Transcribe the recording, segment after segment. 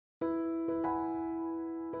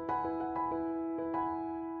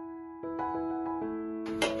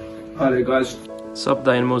Hi there guys. Sup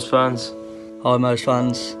Dynamos fans. Hi Most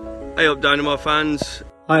fans. Hey up Dynamo fans.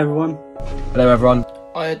 Hi everyone. Hello everyone.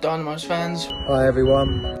 Hi Dynamos fans. Hi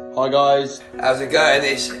everyone. Hi guys. How's it going?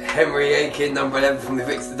 It's Henry Aiken, number 11 from the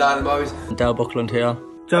Invicta Dynamos. Dale Buckland here.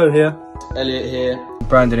 Joe here. Elliot here.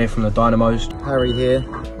 Brandon here from the Dynamos. Harry here.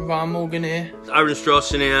 Ryan Morgan here. Aaron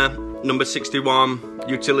Strawson here, number 61,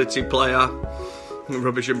 utility player.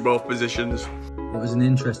 Rubbish in both positions. It was an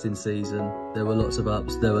interesting season. There were lots of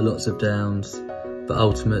ups, there were lots of downs, but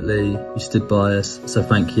ultimately you stood by us, so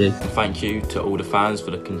thank you. Thank you to all the fans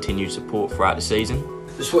for the continued support throughout the season.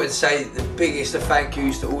 Just wanted to say the biggest of thank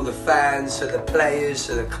yous to all the fans, to the players,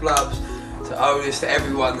 to the clubs, to owners, to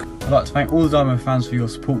everyone. I'd like to thank all the Dynamo fans for your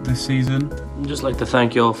support this season. I'd just like to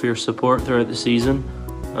thank you all for your support throughout the season.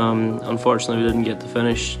 Unfortunately we didn't get to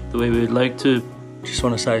finish the way we would like to. Just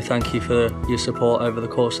want to say thank you for your support over the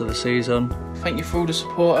course of the season. Thank you for all the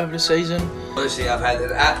support over the season. Honestly, I've had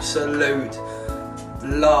an absolute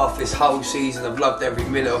laugh this whole season. I've loved every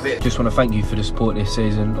minute of it. Just want to thank you for the support this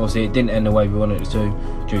season. Obviously it didn't end the way we wanted it to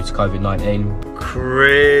due to COVID-19.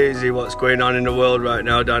 Crazy what's going on in the world right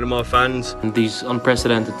now, Dynamo fans. And these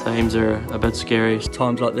unprecedented times are a bit scary.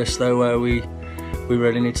 Times like this though where we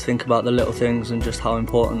really need to think about the little things and just how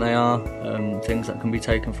important they are, things that can be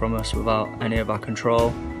taken from us without any of our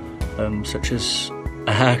control, such as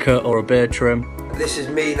a haircut or a beard trim. This is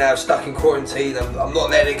me now stuck in quarantine. I'm not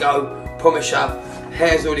letting it go, promise you.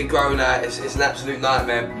 Hair's already grown out, it's an absolute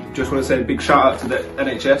nightmare. Just want to say a big shout out to the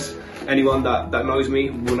NHS. Anyone that knows me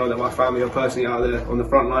will know that my family are personally out there on the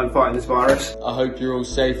front line fighting this virus. I hope you're all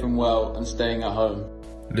safe and well and staying at home.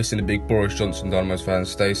 Listen to big Boris Johnson Dynamos fans,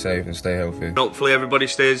 stay safe and stay healthy. Hopefully everybody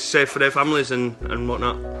stays safe for their families and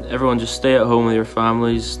whatnot. Everyone just stay at home with your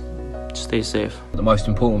families, stay safe. The most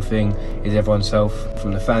important thing is everyone's health,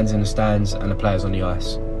 from the fans in the stands and the players on the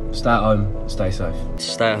ice. Stay at home, stay safe.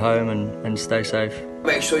 Stay at home and stay safe.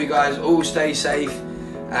 Make sure you guys all stay safe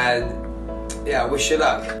and yeah, I wish you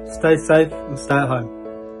luck. Stay safe and stay at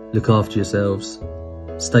home. Look after yourselves.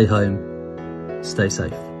 Stay home. Stay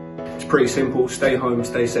safe. It's pretty simple. Stay home,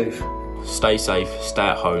 stay safe. Stay safe, stay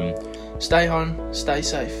at home. Stay home, stay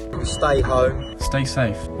safe. Stay home. Stay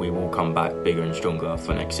safe. We will come back bigger and stronger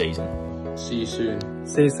for next season. See you soon.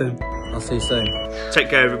 See you soon. I'll see you soon. Take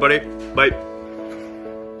care everybody, bye.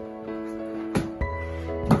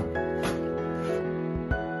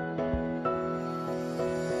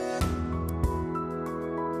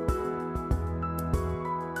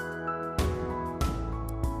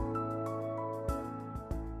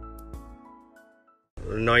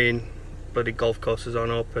 Annoying bloody golf courses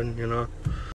aren't open, you know.